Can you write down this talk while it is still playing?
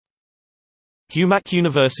HUMAK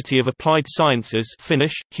University of Applied Sciences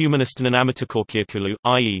Finnish, Humanistinen ammattikorkeakoulu,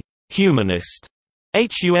 i.e. humanist.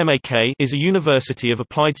 HUMAK is a University of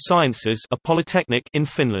Applied Sciences a polytechnic in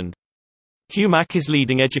Finland. HUMAK is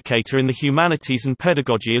leading educator in the humanities and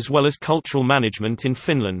pedagogy as well as cultural management in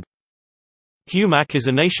Finland. HUMAK is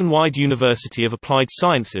a nationwide university of applied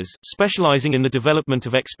sciences, specializing in the development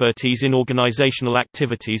of expertise in organizational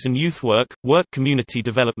activities and youth work, work community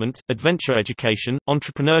development, adventure education,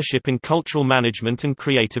 entrepreneurship in cultural management and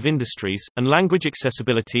creative industries, and language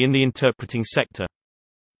accessibility in the interpreting sector.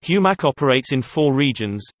 HUMAK operates in 4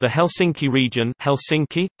 regions: the Helsinki region,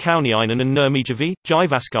 Helsinki, Kauniainen and Nurmijärvi,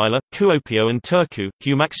 Jyväskylä, Kuopio and Turku.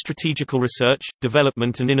 HUMAK's strategical research,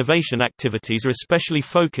 development and innovation activities are especially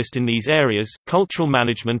focused in these areas: cultural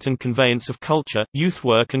management and conveyance of culture, youth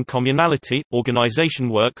work and communality, organization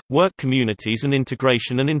work, work communities and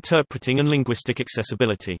integration, and interpreting and linguistic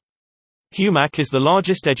accessibility. HUMAK is the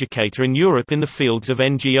largest educator in Europe in the fields of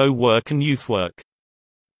NGO work and youth work.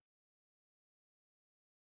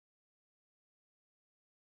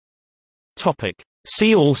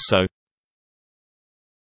 See also: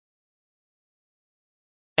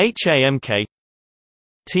 HAMK,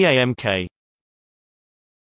 TAMK.